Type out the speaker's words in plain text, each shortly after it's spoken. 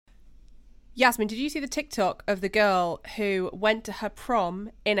Yasmin, did you see the TikTok of the girl who went to her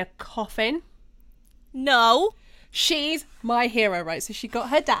prom in a coffin? No. She's my hero, right? So she got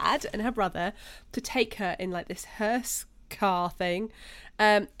her dad and her brother to take her in like this hearse car thing,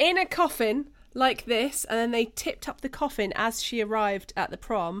 in a coffin like this, and then they tipped up the coffin as she arrived at the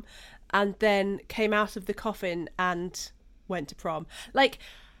prom, and then came out of the coffin and went to prom. Like,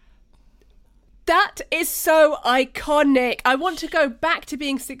 that is so iconic. I want to go back to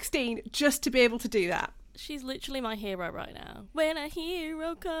being 16 just to be able to do that. She's literally my hero right now. When a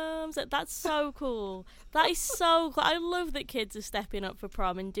hero comes. That's so cool. That is so cool. I love that kids are stepping up for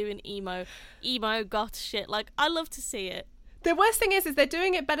prom and doing emo goth shit. Like, I love to see it. The worst thing is they're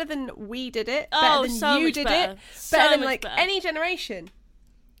doing it better than we did it. Oh, better than so you much did better. it. So Better than much like better. any generation.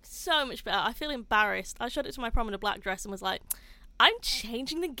 So much better. I feel embarrassed. I showed it to my prom in a black dress and was like, I'm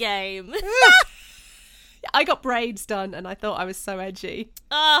changing the game. I got braids done and I thought I was so edgy.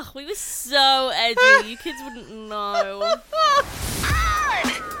 Ugh, we were so edgy. You kids wouldn't know.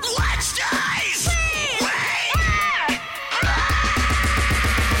 Let's dice!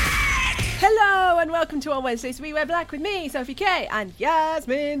 Hello and welcome to On Wednesdays We Wear Black with me, Sophie K, and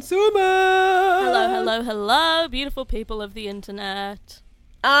Yasmin Summer. Hello, hello, hello, beautiful people of the internet.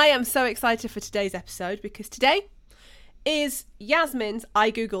 I am so excited for today's episode because today is Yasmin's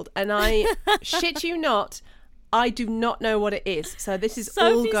I Googled, and I shit you not, I do not know what it is. So this is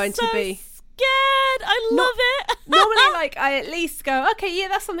all Sophie's going to be scared. I love it. normally, like, I at least go, okay, yeah,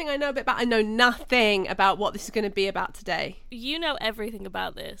 that's something I know a bit about. I know nothing about what this is going to be about today. You know everything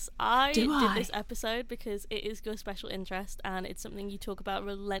about this. I Do I? did this episode because it is your special interest and it's something you talk about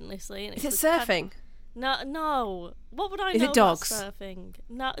relentlessly. And Is it it's the kind- surfing? No. What would I Is know it dogs? about surfing?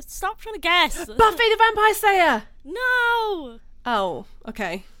 No, stop trying to guess. Buffy the Vampire Slayer! No. Oh,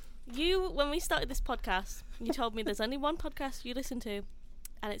 okay. When we started this podcast, you told me there's only one podcast you listen to,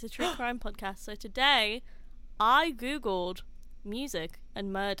 and it's a true crime podcast. So today, I Googled music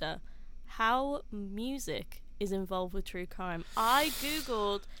and murder, how music is involved with true crime. I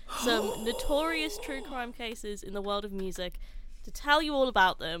Googled some notorious true crime cases in the world of music to tell you all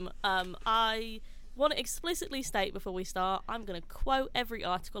about them. I want to explicitly state before we start, I'm going to quote every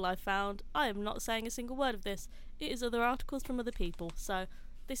article I found. I am not saying a single word of this. It is other articles from other people. So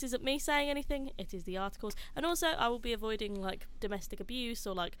this isn't me saying anything, it is the articles. And also, I will be avoiding like domestic abuse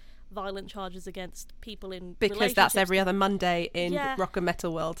or like violent charges against people in Because that's relationships. every other Monday in Yeah. rock and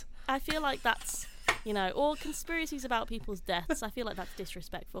metal world. I feel like that's, or conspiracies about people's deaths. I feel like that's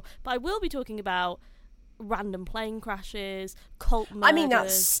disrespectful. But I will be talking about random plane crashes, cult murders. I mean,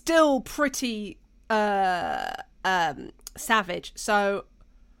 that's still pretty savage. So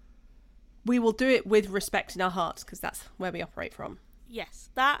we will do it with respect in our hearts because that's where we operate from. Yes,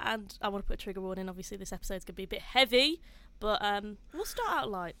 that, and I want to put a trigger warning. Obviously, this episode's going to be a bit heavy, but we'll start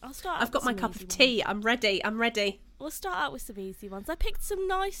out light. I've got my cup of tea. I'm ready. We'll start out with some easy ones. I picked some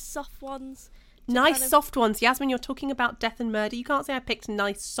nice, soft ones. Nice soft ones. Yasmin, you're talking about death and murder. You can't say I picked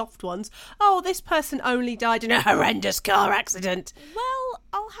nice soft ones. Oh, this person only died in a horrendous car accident. Well,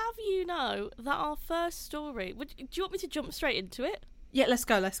 I'll have you know that our first story... Do you want me to jump straight into it? Yeah, let's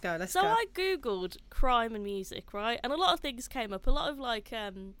go. So I Googled crime and music, right? And a lot of things came up. A lot of, like,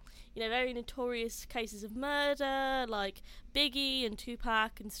 very notorious cases of murder, like Biggie and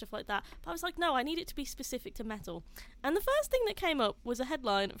Tupac and stuff like that. But I was like, no, I need it to be specific to metal. And the first thing that came up was a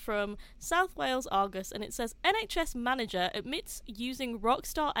headline from South Wales Argus, and it says, NHS manager admits using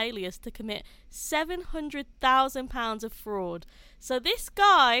rockstar alias to commit £700,000 of fraud. So this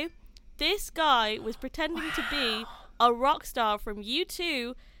guy was pretending to be a rock star from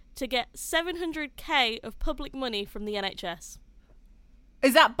U2 to get 700k of public money from the NHS.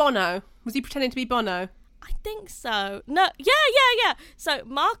 Is that Bono? Was he pretending to be Bono? I think so. No, yeah. So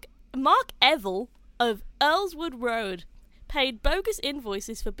Mark Evell of Earlswood Road paid bogus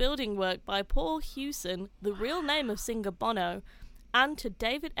invoices for building work by Paul Hewson, the real name of singer Bono, and to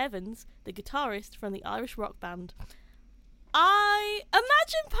David Evans, the guitarist from the Irish rock band. I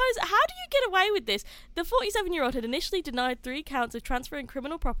imagine how do you get away with this? The 47-year-old had initially denied 3 counts of transferring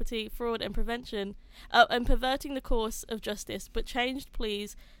criminal property, fraud and prevention, and perverting the course of justice, but changed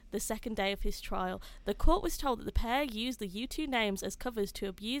pleas the second day of his trial. The court was told that the pair used the U2 names as covers to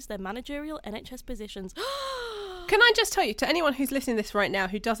abuse their managerial NHS positions. Can I just tell you, to anyone who's listening to this right now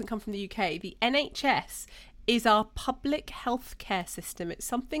who doesn't come from the UK, the NHS is our public healthcare system. It's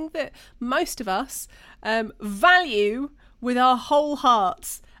something that most of us value with our whole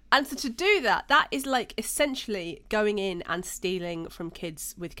hearts. And so to do that is like essentially going in and stealing from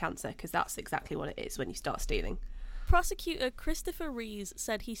kids with cancer, because that's exactly what it is when you start stealing. Prosecutor Christopher Rees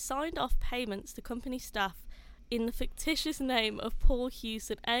said he signed off payments to company staff in the fictitious name of Paul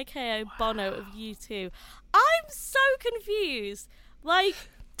Hewson, aka Bono of U2. I'm so confused. Like,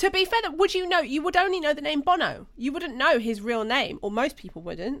 to be fair, would you know? You would only know the name Bono. You wouldn't know his real name, or most people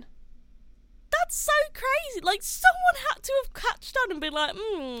wouldn't. That's so crazy. Like, someone had to have catched on and been like,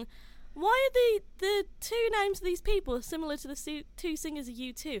 why are the two names of these people similar to the two singers of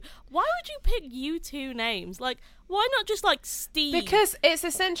U2? Why would you pick U2 names? Like, why not just, like, Steve? Because it's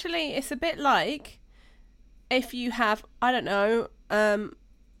a bit like if you have, I don't know,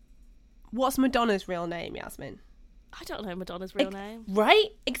 what's Madonna's real name, Yasmin? I don't know Madonna's real name. Right?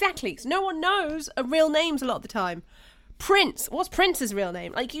 Exactly. So no one knows real names a lot of the time. Prince. What's Prince's real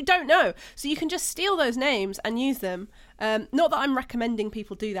name? Like, you don't know. So you can just steal those names and use them. Not that I'm recommending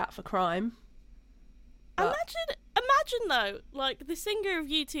people do that for crime. Imagine though, like, the singer of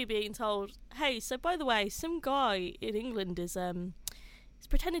U2 being told, hey, so by the way, some guy in England is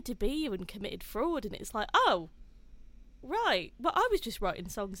pretended to be you and committed fraud, and it's like, oh, right. Well, I was just writing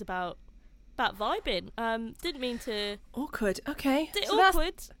songs about vibing. Didn't mean to. Awkward. Okay. So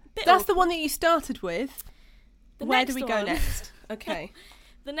awkward. That's the one that you started with. Where do we go one. next? Okay.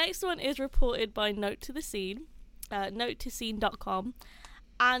 The next one is reported by Note to the Scene, notetoscene.com,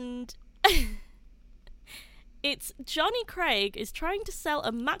 and it's Johnny Craig is trying to sell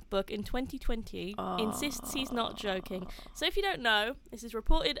a MacBook in 2020, insists he's not joking. So if you don't know, this is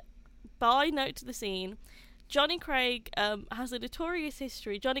reported by Note to the Scene. Johnny Craig has a notorious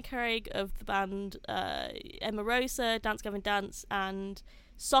history. Johnny Craig of the band Emma Rosa, Dance Gavin Dance, and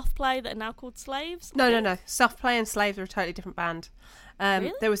Soft Play, that are now called Slaves. No. Soft Play and Slaves are a totally different band.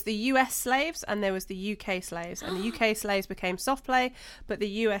 Really? There was the US Slaves and there was the UK Slaves. And the UK Slaves became Soft Play, but the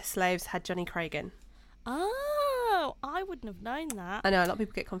US Slaves had Johnny Craig in. Oh, I wouldn't have known that. I know, a lot of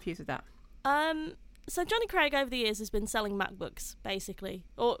people get confused with that. So Johnny Craig over the years has been selling MacBooks, basically,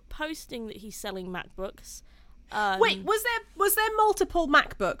 or posting that he's selling MacBooks. Wait, was there multiple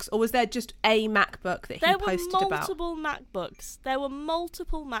MacBooks, or was there just a MacBook that he posted about? There were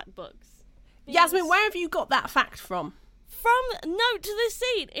multiple MacBooks. Yasmin, where have you got that fact from? From Note to the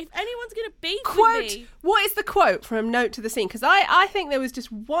Scene. If anyone's going to beef Quote. with me... What is the quote from Note to the Scene? Because I think there was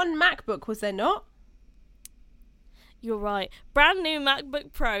just one MacBook, was there not? You're right. Brand new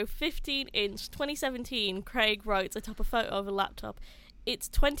MacBook Pro, 15-inch, 2017, Craig wrote atop a photo of a laptop. It's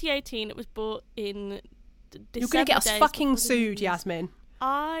 2018. It was bought in December. You're going to get us fucking sued, Yasmin.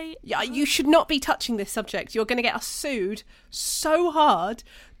 Yeah, you should not be touching this subject. You're going to get us sued so hard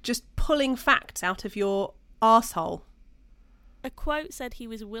just pulling facts out of your arsehole. A quote said he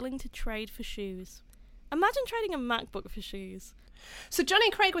was willing to trade for shoes. Imagine trading a MacBook for shoes. So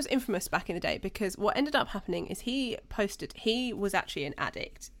Johnny Craig was infamous back in the day because what ended up happening is he was actually an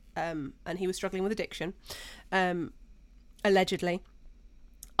addict, and he was struggling with addiction, allegedly.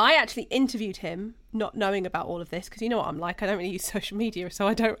 I actually interviewed him, not knowing about all of this, because you know what I'm like, I don't really use social media, so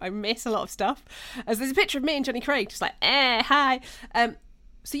I miss a lot of stuff. As there's a picture of me and Johnny Craig, just like, hi.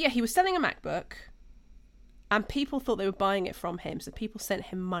 So yeah, he was selling a MacBook, and people thought they were buying it from him, so people sent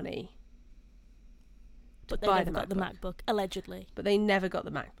him money. But they never got the MacBook, allegedly. But they never got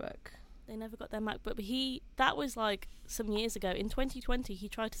the MacBook. They never got their MacBook. But that was like some years ago. In 2020, he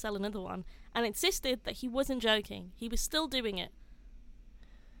tried to sell another one and insisted that he wasn't joking. He was still doing it.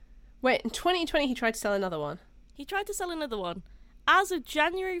 Wait, in 2020 he tried to sell another one? He tried to sell another one. As of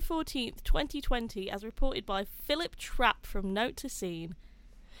January 14th, 2020, as reported by Philip Trapp from Note to Scene.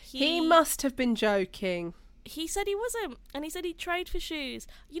 He must have been joking. He said he wasn't, and he said he'd trade for shoes.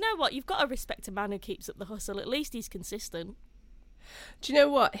 You know what? You've got to respect a man who keeps up the hustle. At least he's consistent. Do you know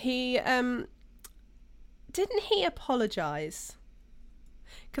what? He, didn't he apologise?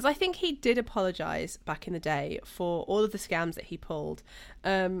 Because I think he did apologise back in the day for all of the scams that he pulled.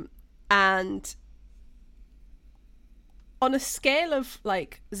 And on a scale of,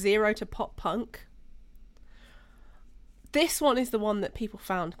 like, 0 to pop punk, this one is the one that people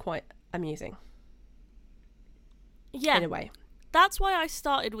found quite amusing. Yeah, in a way. That's why I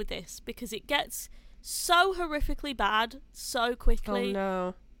started with this, because it gets so horrifically bad so quickly. Oh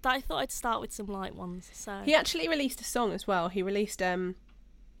no! That I thought I'd start with some light ones. So he actually released a song as well. He released a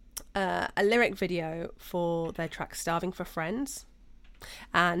lyric video for their track "Starving for Friends,"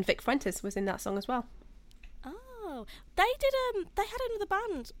 and Vic Fuentes was in that song as well. Oh, they did. They had another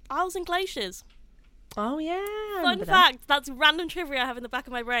band, Isles and Glaciers. Oh yeah! Fun fact: that's random trivia I have in the back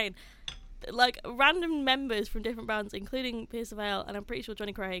of my brain. Like, random members from different bands, including Pierce Vale, and I'm pretty sure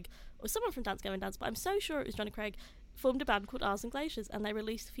Johnny Craig, or someone from Dance Gavin Dance, but I'm so sure it was Johnny Craig, formed a band called Isles and Glaciers, and they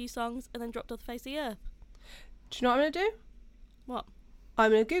released a few songs and then dropped off the face of the earth. Do you know what I'm going to do? What?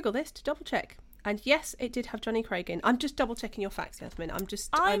 I'm going to Google this to double check. And yes, it did have Johnny Craig in. I'm just double checking your facts, Yasmin.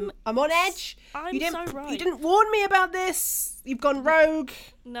 I'm on edge. I'm You didn't, so right. You didn't warn me about this. You've gone rogue.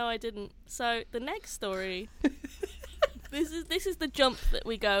 No, I didn't. So the next story. This is the jump that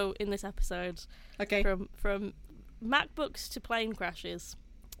we go in this episode. Okay. From MacBooks to plane crashes.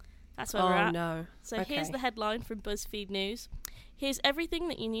 That's where we're at. Oh no. So Okay. here's the headline from BuzzFeed News. Here's everything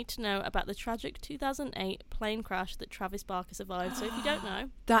that you need to know about the tragic 2008 plane crash that Travis Barker survived. So if you don't know,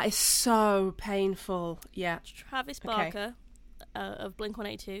 That is so painful. Yeah. Travis Barker of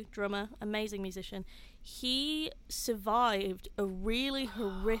Blink-182, drummer, amazing musician, he survived a really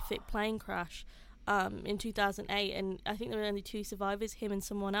horrific plane crash in 2008, and I think there were only 2 survivors, him and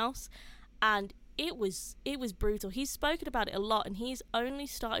someone else, and it was brutal. He's spoken about it a lot, and he's only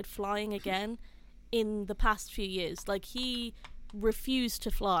started flying again in the past few years. Like, he refused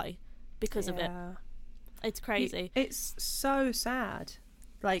to fly because of it. It's crazy. It's so sad.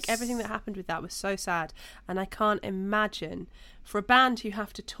 Like, everything that happened with that was so sad. And I can't imagine, for a band who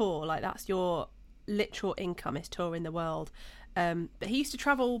have to tour, like, that's your literal income, is touring the world. But he used to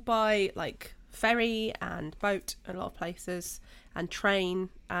travel by, like, ferry and boat a lot of places, and train.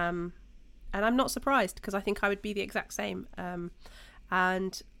 And I'm not surprised, because I think I would be the exact same.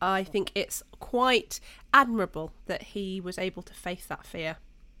 And I think it's quite admirable that he was able to face that fear.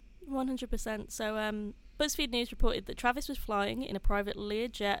 100%. So, BuzzFeed News reported that Travis was flying in a private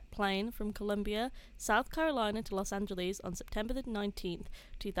Learjet plane from Columbia, South Carolina to Los Angeles on September the 19th,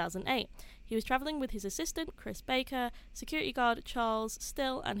 2008. He was travelling with his assistant, Chris Baker, security guard Charles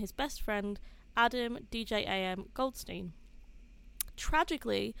Still, and his best friend, Adam DJAM Goldstein.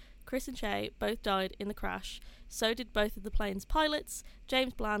 Tragically, Chris and Shay both died in the crash. So did both of the plane's pilots,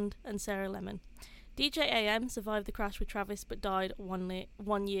 James Bland and Sarah Lemon. DJAM survived the crash with Travis but died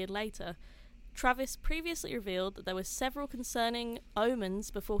 1 year later. Travis previously revealed that there were several concerning omens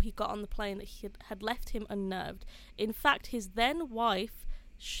before he got on the plane that had left him unnerved. In fact, his then wife,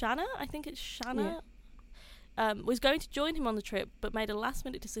 Shanna, was going to join him on the trip, but made a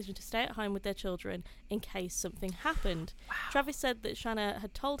last-minute decision to stay at home with their children in case something happened. Wow. Travis said that Shanna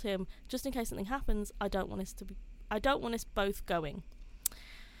had told him, "Just in case something happens, I don't want us both going."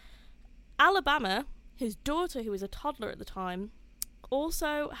 Alabama, his daughter, who was a toddler at the time,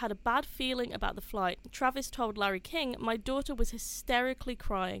 also had a bad feeling about the flight. Travis told Larry King, "My daughter was hysterically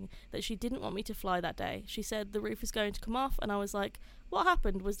crying that she didn't want me to fly that day. She said the roof was going to come off, and I was like, what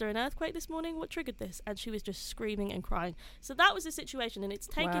happened? Was there an earthquake this morning? What triggered this?" And she was just screaming and crying. So that was the situation, and it's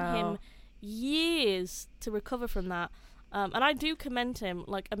taken him years to recover from that. And I do commend him,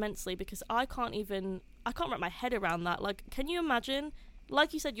 like, immensely, because I can't wrap my head around that. Like, can you imagine,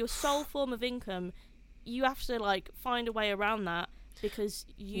 like you said, your sole form of income, you have to, like, find a way around that, because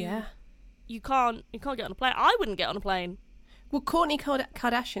you can't get on a plane. I wouldn't get on a plane. Well, Kourtney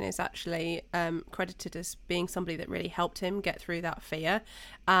Kardashian is actually credited as being somebody that really helped him get through that fear.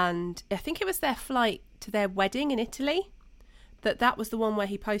 And I think it was their flight to their wedding in Italy that was the one where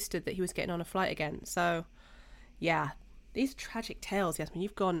he posted that he was getting on a flight again. So, yeah, these tragic tales, Yasmin.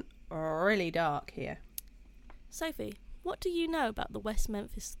 You've gone really dark here. Sophie, what do you know about the West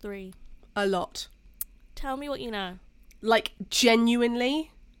Memphis 3? A lot. Tell me what you know. Like,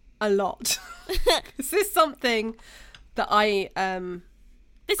 genuinely, a lot. This is something that I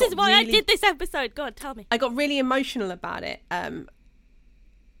this is why I did this episode. Go on, tell me. I got really emotional about it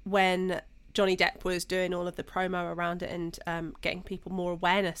when Johnny Depp was doing all of the promo around it and getting people more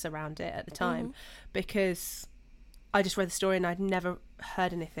awareness around it at the time, because I just read the story and I'd never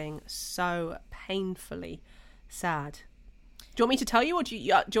heard anything so painfully sad. Do you want me to tell you, or do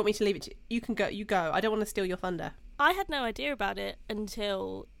you want me to leave it to you? Can go. You go. I don't want to steal your thunder. I had no idea about it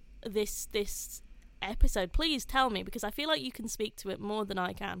until this episode. Please tell me, because I feel like you can speak to it more than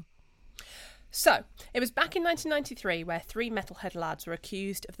I can. So, it was back in 1993 where 3 metalhead lads were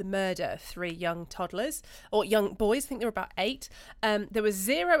accused of the murder of 3 young toddlers, or young boys. I think they were about 8. There was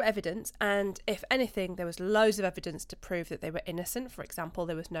 0 evidence, and if anything, there was loads of evidence to prove that they were innocent. For example,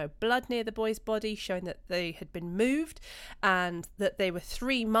 there was no blood near the boys' body, showing that they had been moved, and that they were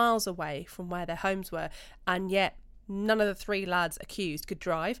 3 miles away from where their homes were, and yet none of the 3 lads accused could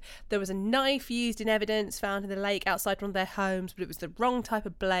drive. There was a knife used in evidence found in the lake outside one of their homes, but it was the wrong type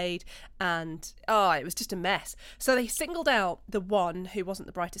of blade, and it was just a mess. So they singled out the one who wasn't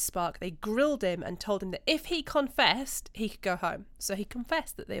the brightest spark. They grilled him and told him that if he confessed, he could go home. So he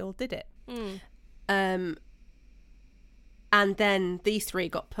confessed that they all did it. And then these 3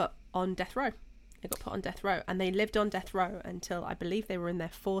 got put on death row. They got put on death row, and they lived on death row until I believe they were in their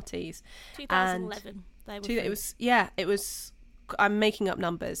 40s. 2011. It was. I'm making up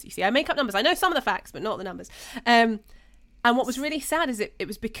numbers. You see, I make up numbers. I know some of the facts, but not the numbers. And what was really sad is it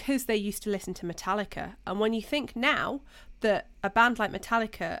was because they used to listen to Metallica. And when you think now that a band like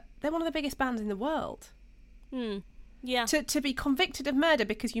Metallica, they're one of the biggest bands in the world. Yeah. To be convicted of murder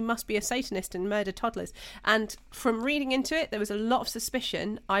because you must be a Satanist and murder toddlers. And from reading into it, there was a lot of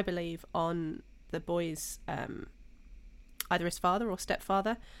suspicion, I believe, on the boy's either his father or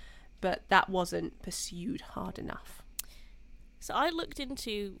stepfather, but that wasn't pursued hard enough. So I looked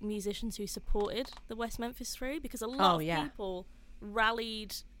into musicians who supported the West Memphis Three because a lot of people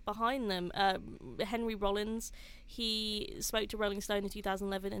rallied behind them. Henry Rollins, he spoke to Rolling Stone in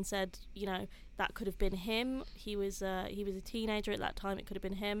 2011 and said, you know, that could have been him. He was a teenager at that time. It could have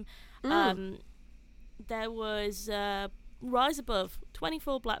been him. There was Rise Above,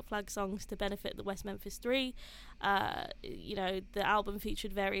 24 Black Flag songs to benefit the West Memphis Three. You know, the album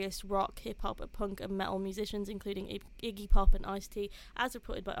featured various rock, hip-hop, punk and metal musicians, including Iggy Pop and Ice-T, as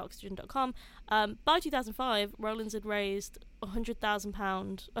reported by Oxygen.com. By 2005, Rollins had raised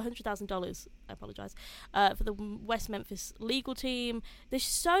 $100,000, I apologise, for the West Memphis legal team. There's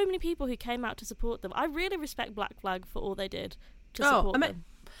so many people who came out to support them. I really respect Black Flag for all they did to support them.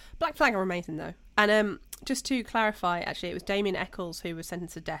 Black Flag are amazing though. And just to clarify, actually, it was Damien Eccles who was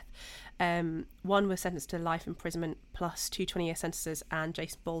sentenced to death. One was sentenced to life imprisonment plus 2 20-year sentences, and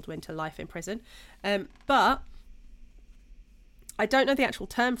Jason Baldwin to life in prison. But I don't know the actual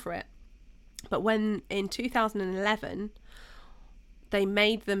term for it. But when in 2011 they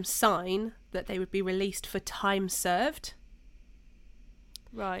made them sign that they would be released for time served.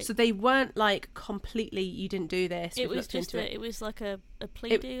 Right. So they weren't like completely, you didn't do this. It was just it was like a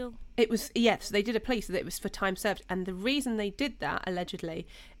plea deal. It was, yes, so they did a plea so that it was for time served. And the reason they did that, allegedly,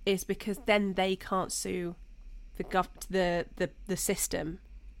 is because then they can't sue the system.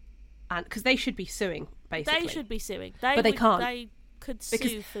 And because they should be suing, basically. They should be suing. But they can't. They could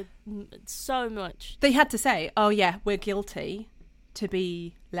sue for so much. They had to say, oh yeah, we're guilty, to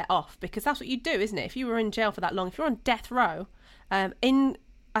be let off, because that's what you do, isn't it? If you were in jail for that long, if you're on death row,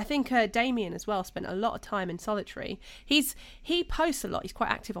 I think Damien as well spent a lot of time in solitary. He posts a lot. He's quite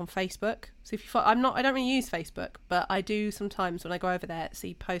active on Facebook. So if you I don't really use Facebook, but I do sometimes when I go over there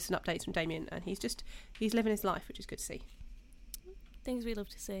see posts and updates from Damien, and he's living his life, which is good to see. Things we love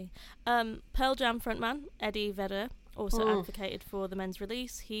to see. Pearl Jam frontman Eddie Vedder also advocated for the men's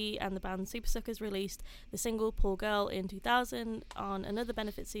release. He and the band Super Suckers released the single Poor Girl in 2000 on another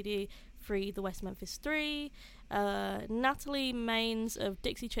benefit CD, Free the West Memphis Three. Natalie Maines of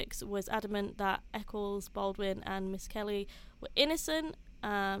Dixie Chicks was adamant that Eccles, Baldwin and Miss Kelly were innocent.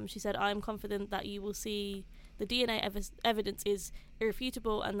 She said, I am confident that you will see the DNA evidence is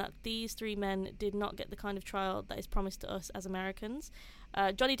irrefutable and that these three men did not get the kind of trial that is promised to us as Americans.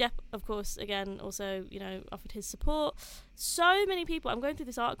 Johnny Depp, of course, again, also, you know, offered his support. So many people, I'm going through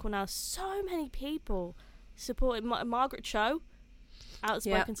this article now, so many people supported Margaret Cho,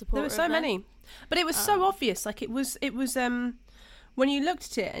 outspoken supporter. There were so many. But it was so obvious. Like, it was when you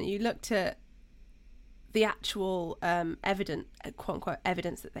looked at it and you looked at the actual evidence, quote unquote,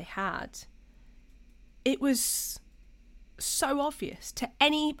 evidence that they had, it was so obvious to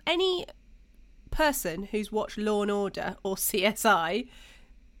any person who's watched Law and Order or CSI.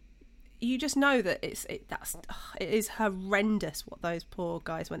 You just know that it is horrendous what those poor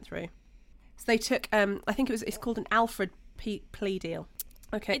guys went through. So they took I think it's called an Alfred plea deal.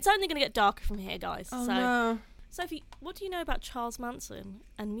 Okay, it's only going to get darker from here, guys. Oh no. Sophie, what do you know about Charles Manson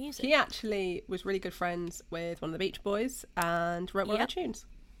and music? He actually was really good friends with one of the Beach Boys and wrote one of their tunes.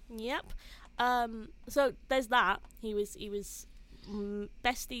 Yep. So there's that. He was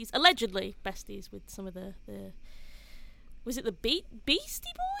allegedly besties with some of the was it the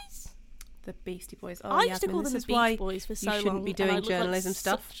Beastie Boys? The Beastie Boys. I used to call them the Beach Boys for so long. You shouldn't be doing journalism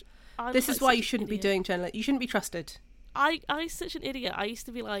stuff. This is why you shouldn't be doing journalism. You shouldn't be trusted. I was such an idiot. I used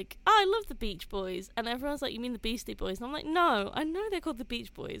to be like, I love the Beach Boys. And everyone's like, you mean the Beastie Boys? And I'm like, no, I know they're called the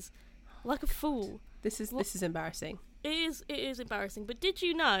Beach Boys. Like a fool. This is embarrassing. It is embarrassing. But did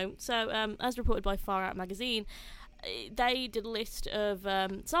you know, so as reported by Far Out magazine, they did a list of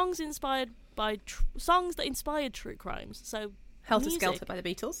songs that inspired true crimes. So Helter Skelter by the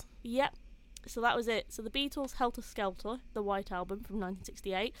Beatles. Yep. So that was it. So the Beatles' Helter Skelter, the White Album from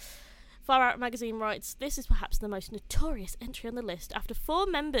 1968. Far Out magazine writes, this is perhaps the most notorious entry on the list after 4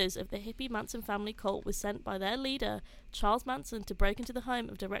 members of the hippie Manson family cult were sent by their leader, Charles Manson, to break into the home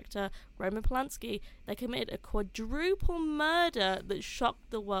of director Roman Polanski. They committed a quadruple murder that shocked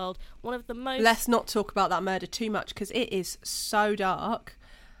the world. One of the most... Let's not talk about that murder too much because it is so dark.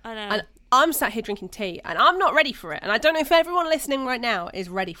 I know. And I'm sat here drinking tea and I'm not ready for it. And I don't know if everyone listening right now is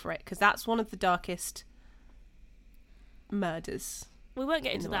ready for it because that's one of the darkest murders. we won't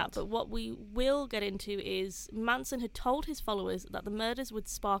get in into the that, world. but what we will get into is Manson had told his followers that the murders would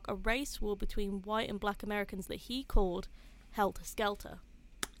spark a race war between white and black Americans that he called Helter Skelter.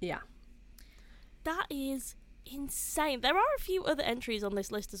 Yeah. That is insane. There are a few other entries on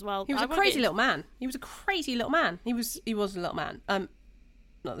this list as well. He was a crazy little man. He was a crazy little man. He was a little man. Not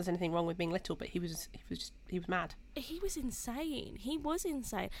that there's anything wrong with being little, but he was mad. He was insane. He was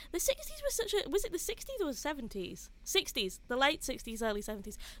insane. The 60s was such a... Was it the 60s or 70s? 60s. The late 60s, early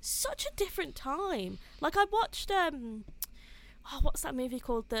 70s. Such a different time. Like, I watched... what's that movie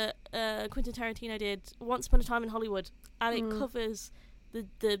called that Quentin Tarantino did? Once Upon a Time in Hollywood. And it covers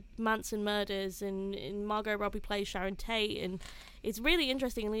the Manson murders, and Margot Robbie plays Sharon Tate, and it's really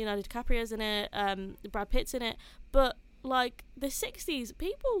interesting. Leonardo DiCaprio's in it, Brad Pitt's in it, but like the 60s,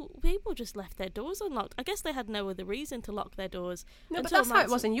 people just left their doors unlocked. I guess they had no other reason to lock their doors. No, but that's how it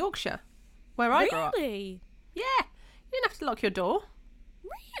was in Yorkshire, where I grew up. Really? Yeah, you didn't have to lock your door.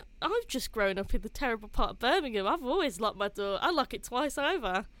 Really? I've just grown up in the terrible part of Birmingham. I've always locked my door. I lock it twice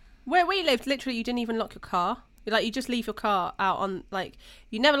over. Where we lived, literally, you didn't even lock your car. Like, you just leave your car out on, like,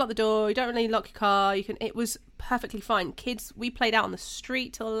 you never lock the door, you don't really lock your car, it was perfectly fine. Kids, we played out on the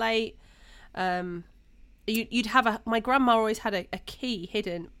street till late. You'd have my grandma always had a key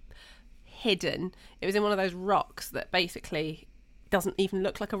hidden. It was in one of those rocks that basically doesn't even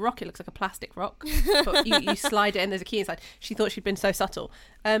look like a rock, it looks like a plastic rock. But you slide it and there's a key inside. She thought she'd been so subtle.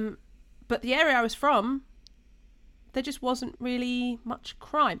 But the area I was from, there just wasn't really much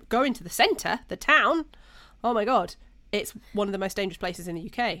crime. Going to the centre, the town... Oh my God, it's one of the most dangerous places in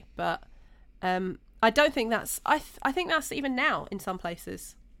the UK. But I don't think that's... I think that's even now in some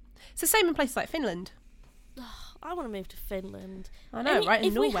places. It's the same in places like Finland. I want to move to Finland. I know, right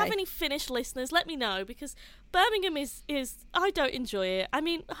in Norway. If we have any Finnish listeners, let me know, because Birmingham is I don't enjoy it. I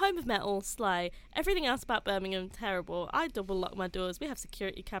mean, home of metal, slay. Everything else about Birmingham, terrible. I double lock my doors. We have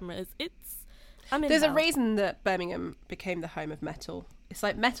security cameras. There's a reason that Birmingham became the home of metal. It's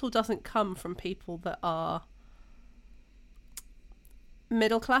like metal doesn't come from people that are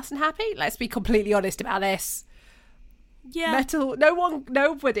middle class and happy. Let's be completely honest about this. Yeah. Metal,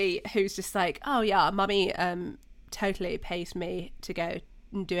 nobody who's just like, oh yeah, mummy totally pays me to go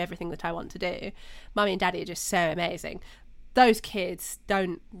and do everything that I want to do. Mummy and daddy are just so amazing. Those kids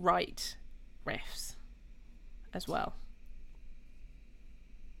don't write riffs as well.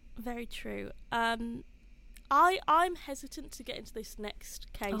 Very true. I'm hesitant to get into this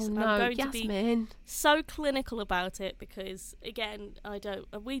next case. Oh no, I'm going Yasmin. to be so clinical about it because, again,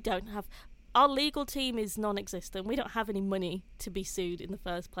 we don't have... Our legal team is non-existent. We don't have any money to be sued in the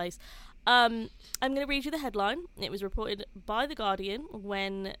first place. I'm going to read you the headline. It was reported by The Guardian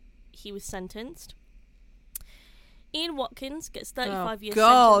when he was sentenced. Ian Watkins gets 35 years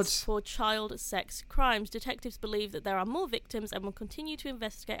sentence for child sex crimes. Detectives believe that there are more victims and will continue to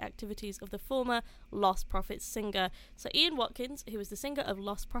investigate activities of the former Lost Prophets singer. So Ian Watkins, who was the singer of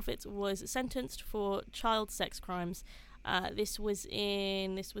Lost Prophets, was sentenced for child sex crimes. This was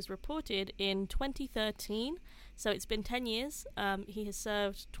reported in 2013, so it's been 10 years. He has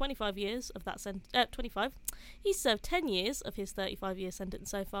served 25 years of that 25. He's served 10 years of his 35-year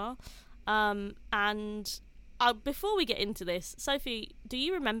sentence so far. Before we get into this, Sophie, do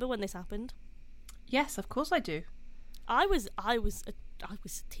you remember when this happened? Yes, of course I do. I was a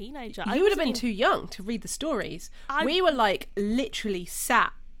teenager. You would have been too young to read the stories. We were like literally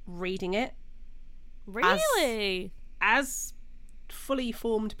sat reading it. Really? As fully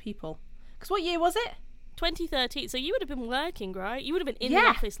formed people. Because what year was it? 2013. So you would have been working, right? You would have been in the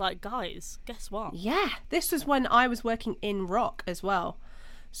office like, guys, guess what? Yeah. This was when I was working in rock as well.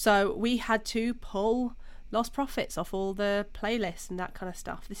 So we had to pull Lost Prophets off all the playlists and that kind of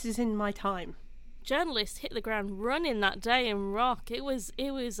stuff. This is in my time. Journalists hit the ground running that day in rock. It was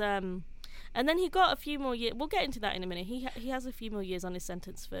and then he got a few more years. We'll get into that in a minute. He has a few more years on his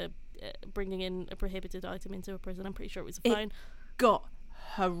sentence for bringing in a prohibited item into a prison. I'm pretty sure it was a phone. It got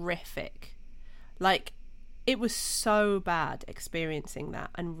horrific. Like, it was so bad experiencing that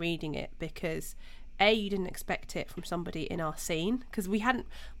and reading it because you didn't expect it from somebody in our scene because we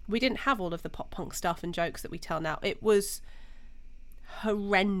didn't have all of the pop punk stuff and jokes that we tell now. It was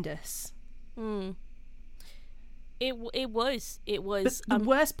horrendous. It was. But the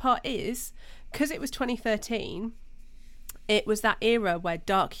worst part is, because it was 2013, it was that era where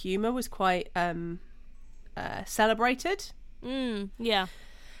dark humour was quite celebrated. Yeah.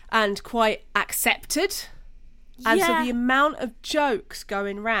 And quite accepted. And so the amount of jokes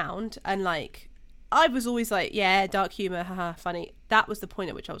going round, and like, I was always like, yeah, dark humour, haha, funny. That was the point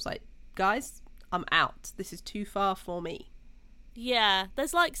at which I was like, guys, I'm out. This is too far for me. Yeah,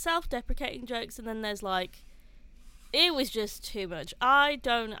 there's like self-deprecating jokes, and then there's like It was just too much. I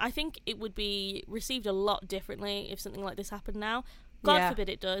think it would be received a lot differently if something like this happened now. God forbid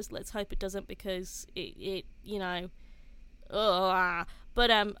it does. Let's hope it doesn't, because it you know.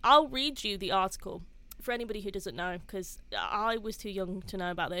 But I'll read you the article for anybody who doesn't know, because I was too young to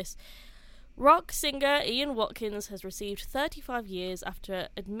know about this. Rock singer Ian Watkins has received 35 years after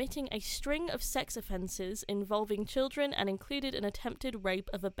admitting a string of sex offences involving children and included an attempted rape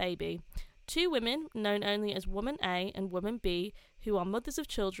of a baby. 2 women, known only as Woman A and Woman B, who are mothers of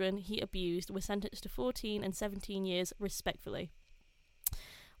children he abused, were sentenced to 14 and 17 years, respectively.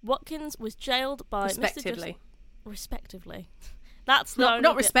 Watkins was jailed by Respectively. Respectively. That's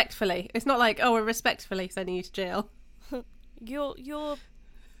not respectfully. It's not like, oh, we're respectfully sending you to jail.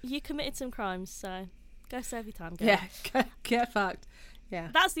 You committed some crimes, so go serve your time, girl. Yeah, get fucked. Yeah.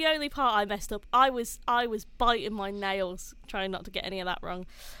 That's the only part I messed up. I was biting my nails trying not to get any of that wrong.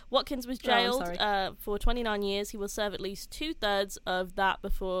 Watkins was jailed for 29 years. He will serve at least 2/3 of that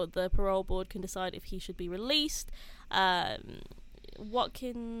before the parole board can decide if he should be released.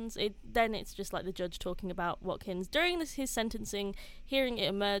 Watkins, it's just like the judge talking about Watkins. During his sentencing hearing, it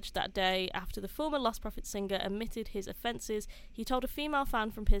emerged that day after the former Lost Prophets singer admitted his offences. He told a female fan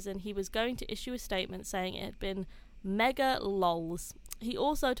from prison he was going to issue a statement saying it had been mega lols. He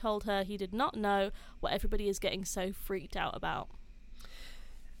also told her he did not know what everybody is getting so freaked out about.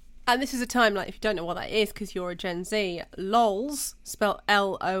 And this is a time, like, if you don't know what that is because you're a Gen Z, lols, spelled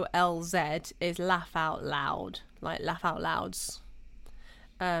LOLZ, is laugh out loud, like laugh out louds.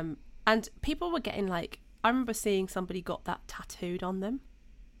 And people were getting, like, I remember seeing somebody got that tattooed on them.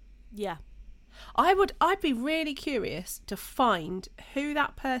 Yeah. I'd be really curious to find who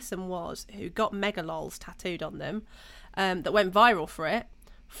that person was who got megalols tattooed on them, that went viral for it,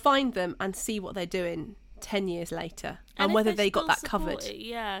 find them and see what they're doing 10 years later and whether they got that covered.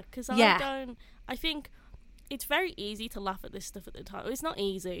 Yeah, because I think it's very easy to laugh at this stuff at the time. It's not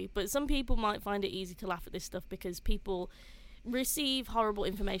easy, but some people might find it easy to laugh at this stuff because people receive horrible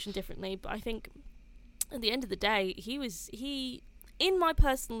information differently. But I think at the end of the day, he in my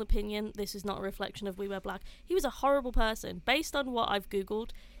personal opinion, this is not a reflection of We Wear Black, he was a horrible person. Based on what I've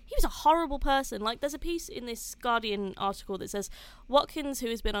googled, he was a horrible person. Like, there's a piece in this Guardian article that says Watkins, who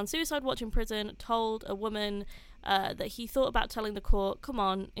has been on suicide watch in prison, told a woman that he thought about telling the court, come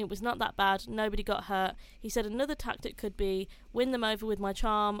on, it was not that bad, nobody got hurt. He said another tactic could be win them over with my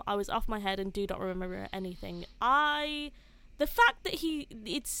charm, I was off my head and do not remember anything. The fact that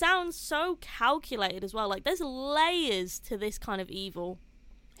it sounds so calculated as well. Like, there's layers to this kind of evil.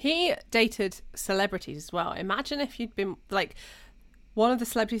 He dated celebrities as well. Imagine if you'd been, like, one of the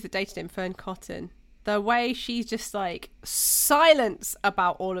celebrities that dated him, Fern Cotton. The way she's just, like, silence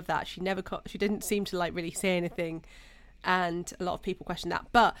about all of that. She didn't seem to, like, really say anything. And a lot of people question that.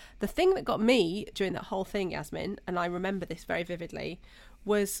 But the thing that got me during that whole thing, Yasmin, and I remember this very vividly,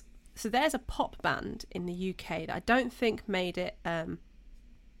 was... So there's a pop band in the UK that I don't think made it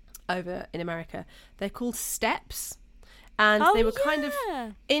over in America. They're called Steps. And they were kind of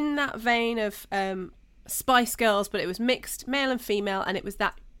in that vein of Spice Girls, but it was mixed male and female. And it was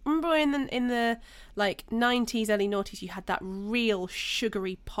that, remember in the like 90s, early noughties, you had that real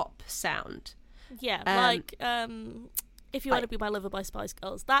sugary pop sound. Yeah, like... If You Want to Be My Lover by Spice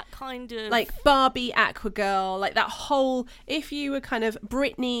Girls, that kind of... Like Barbie, Aquagirl, like that whole... If you were kind of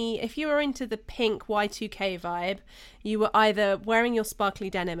Britney, if you were into the pink Y2K vibe, you were either wearing your sparkly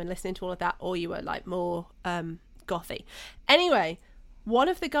denim and listening to all of that, or you were like more gothy. Anyway, one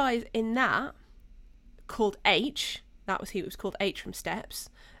of the guys in that, called H, he was called H from Steps,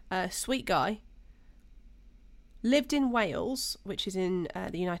 sweet guy, lived in Wales, which is in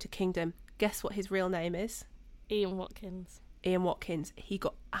the United Kingdom. Guess what his real name is? Ian Watkins. He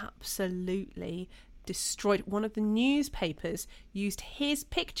got absolutely destroyed. One of the newspapers used his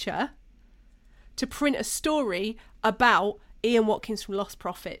picture to print a story about Ian Watkins from Lost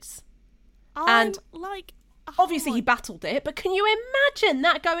Prophets. And like, obviously he battled it, but can you imagine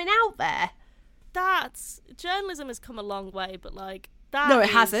that going out there? Journalism has come a long way, but like that. No,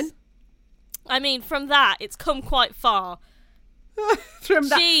 it hasn't. I mean, from that, it's come quite far. From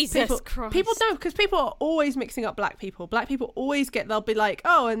that, Jesus Christ. People don't, because people are always mixing up black people. Black people always they'll be like,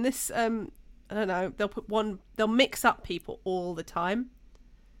 oh, and this, I don't know, they'll mix up people all the time.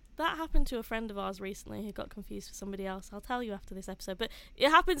 That happened to a friend of ours recently who got confused with somebody else. I'll tell you after this episode, but it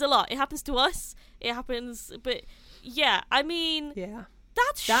happens a lot. It happens to us. It happens, but yeah, I mean, yeah,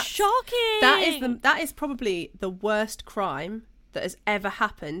 that's shocking. That is probably the worst crime that has ever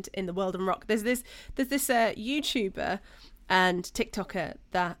happened in the world of rock. There's this YouTuber and TikToker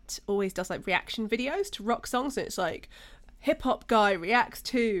that always does like reaction videos to rock songs, and it's like, hip hop guy reacts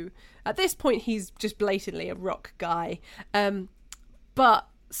to. At this point, he's just blatantly a rock guy. But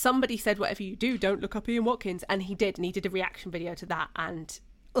somebody said, whatever you do, don't look up Ian Watkins. And he did a reaction video to that. And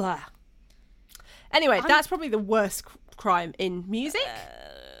anyway, that's probably the worst crime in music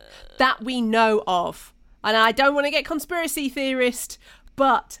that we know of. And I don't want to get conspiracy theorist,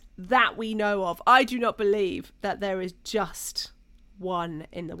 but that we know of. I do not believe that there is just one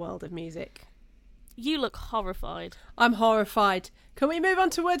in the world of music. You look horrified. I'm horrified. Can we move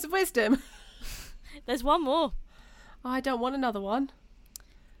on to words of wisdom? There's one more. I don't want another one.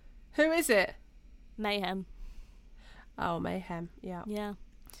 Who is it? Mayhem. Oh, Mayhem. Yeah. Yeah.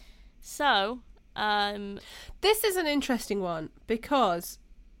 So, this is an interesting one because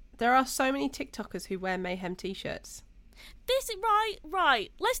there are so many TikTokers who wear Mayhem t-shirts. This is right.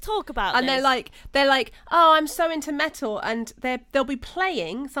 Let's talk about and this. they're like, oh, I'm so into metal, and they'll be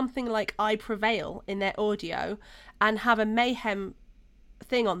playing something like I Prevail in their audio, and have a Mayhem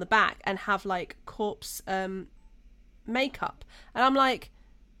thing on the back, and have like corpse makeup, and I'm like,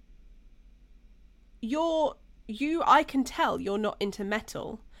 I can tell you're not into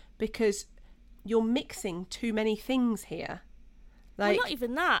metal because you're mixing too many things here. Like, well, not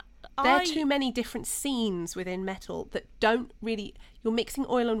even that. There are too many different scenes within metal that don't really... You're mixing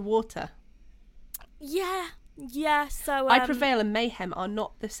oil and water. Yeah. So I Prevail and Mayhem are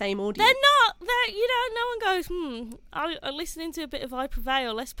not the same audience. They're not. No one goes, I'm listening to a bit of I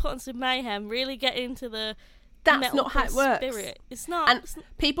Prevail. Let's put on some Mayhem. Really get into the... That's not how it works. Spirit. It's not. And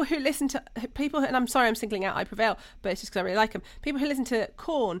people who listen to... and I'm sorry I'm singling out I Prevail, but it's just because I really like them. People who listen to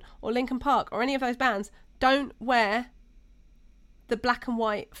Korn or Linkin Park or any of those bands don't wear the black and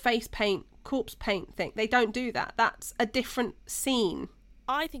white face paint, corpse paint thing. They don't do that. That's a different scene.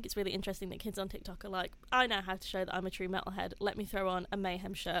 I think it's really interesting that kids on TikTok are like, I know how to show that I'm a true metalhead. Let me throw on a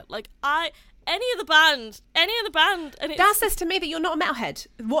Mayhem shirt. Like, any of the band, and that says to me that you're not a metalhead.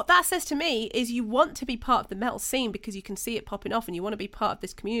 What that says to me is you want to be part of the metal scene because you can see it popping off and you want to be part of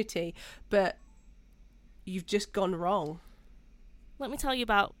this community, but you've just gone wrong. Let me tell you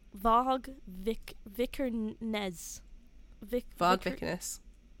about Varg Vikernes. Varg Vikernes.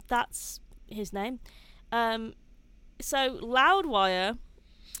 That's his name. So Loudwire,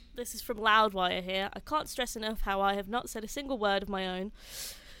 this is from Loudwire here. I can't stress enough how I have not said a single word of my own.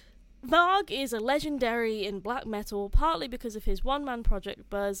 Varg is a legendary in black metal, partly because of his one-man project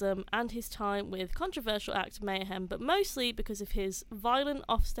Burzum and his time with controversial act Mayhem, but mostly because of his violent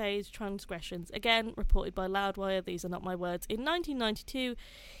offstage transgressions. Again, reported by Loudwire, these are not my words. In 1992,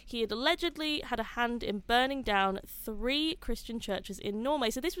 he had allegedly had a hand in burning down 3 Christian churches in Norway.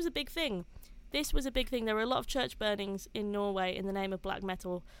 So this was a big thing. There were a lot of church burnings in Norway in the name of black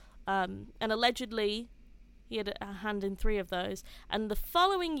metal, and allegedly he had a hand in 3 of those. And the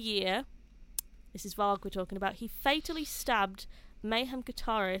following year, this is Varg we're talking about, he fatally stabbed Mayhem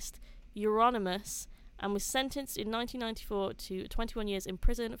guitarist Euronymous and was sentenced in 1994 to 21 years in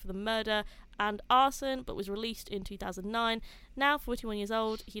prison for the murder and arson, but was released in 2009. Now 41 years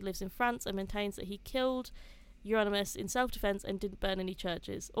old, he lives in France and maintains that he killed Euronymous in self-defense and didn't burn any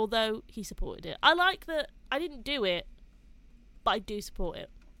churches, although he supported it. I like that. I didn't do it, but I do support it.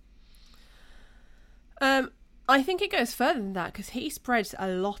 I think it goes further than that because he spreads a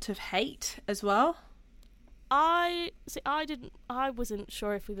lot of hate as well. I wasn't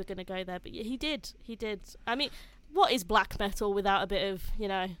sure if we were going to go there, but he did. I mean, what is black metal without a bit of,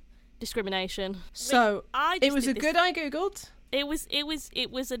 discrimination? So it was a good I googled. It was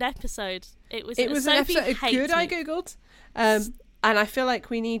an episode. It was an episode. A good I googled. And I feel like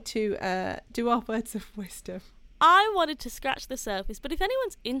we need to do our words of wisdom. I wanted to scratch the surface, but if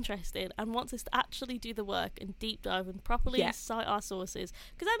anyone's interested and wants us to actually do the work and deep dive and properly cite our sources,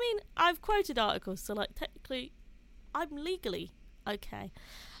 because I've quoted articles, so technically I'm legally okay.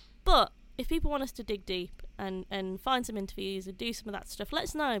 But if people want us to dig deep and find some interviews and do some of that stuff, let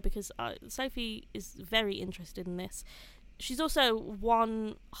us know, because Sophie is very interested in this. She's also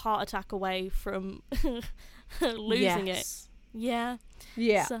one heart attack away from losing it. Yeah.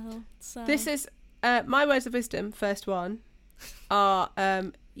 So this is my words of wisdom. First one are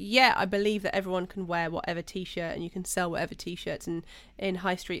I believe that everyone can wear whatever t-shirt and you can sell whatever t-shirts in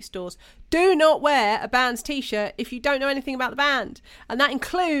high street stores. Do not wear a band's t-shirt if you don't know anything about the band, and that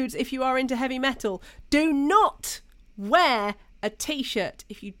includes if you are into heavy metal. Do not wear a t-shirt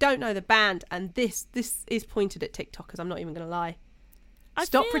if you don't know the band, and this is pointed at TikTokers. I'm not even going to lie.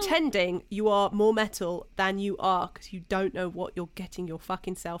 Stop pretending you are more metal than you are, because you don't know what you're getting your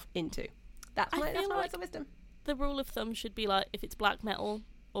fucking self into. That's my words of wisdom. The rule of thumb should be like, if it's black metal,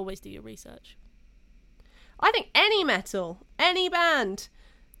 always do your research. I think any metal, any band,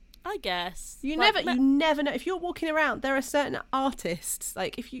 I guess. You Like, never know. If you're walking around, there are certain artists,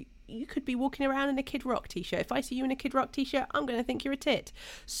 like if you could be walking around in a Kid Rock t-shirt. If I see you in a Kid Rock t-shirt, I'm going to think you're a tit.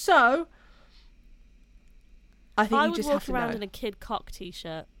 So, I think you just have to know. I would walk around in a Kid Cock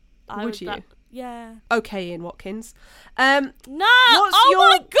t-shirt. Would you? Yeah. Okay, Ian Watkins. No!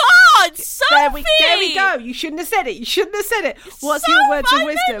 My God! Sophie! There we go. You shouldn't have said it. What's your words of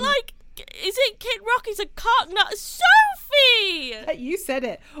wisdom? Is it Kid Rock is a cock nut? Sophie! You said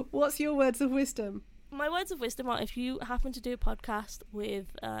it. What's your words of wisdom? My words of wisdom are, if you happen to do a podcast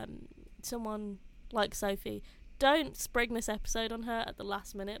with someone like Sophie, don't spring this episode on her at the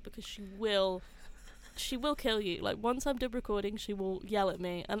last minute, because she will kill you. Like, once I'm done recording, she will yell at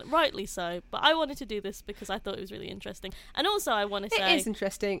me, and rightly so. But I wanted to do this because I thought it was really interesting. And also, I want to say... It is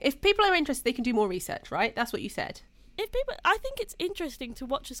interesting. If people are interested, they can do more research, right? That's what you said. I think it's interesting to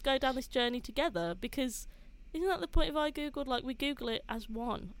watch us go down this journey together, because isn't that the point of I Googled? Like, we Google it as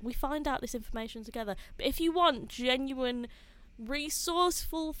one. We find out this information together. But if you want genuine,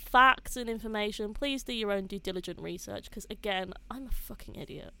 resourceful facts and information, please do your own due diligent research, because, again, I'm a fucking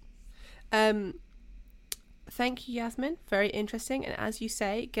idiot. Thank you, Yasmin. Very interesting. And as you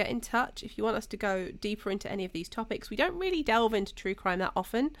say, get in touch if you want us to go deeper into any of these topics. We don't really delve into true crime that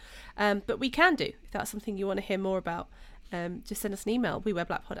often, but we can do. If that's something you want to hear more about, just send us an email,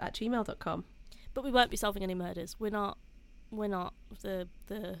 wewereblackpod@gmail.com. But we won't be solving any murders. We're not the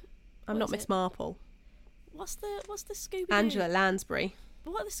I'm not Miss Marple. What's the Scooby-Doo? Angela Lansbury.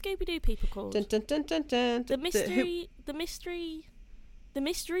 What are the Scooby-Doo people called? Dun, dun, dun, dun, dun. The mystery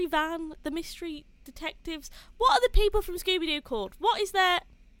van, the mystery detectives. What are the people from Scooby-Doo called? What is their...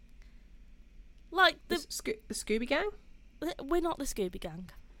 Like, the Scooby Gang? We're not the Scooby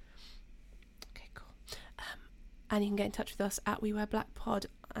Gang. Okay, cool. And you can get in touch with us at WeWearBlackPod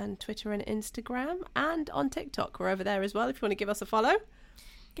on Twitter and Instagram, and on TikTok. We're over there as well if you want to give us a follow.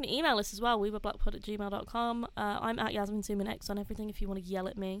 You can email us as well, wewereblackpod@gmail.com. I'm at Yasmin Suman X on everything if you want to yell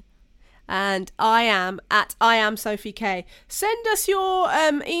at me. And I am Sophie K. Send us your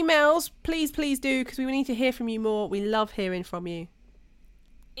emails, please do, because we need to hear from you more. We love hearing from you.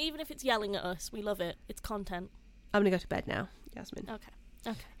 Even if it's yelling at us, we love it. It's content. I'm going to go to bed now, Yasmin. Okay.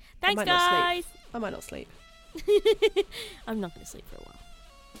 Thanks, guys. I might not sleep. I'm not going to sleep for a while.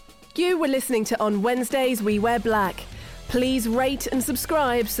 You were listening to On Wednesdays We Wear Black. Please rate and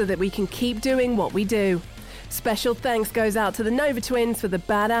subscribe so that we can keep doing what we do. Special thanks goes out to the Nova Twins for the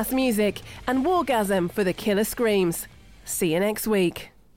badass music and Wargasm for the killer screams. See you next week.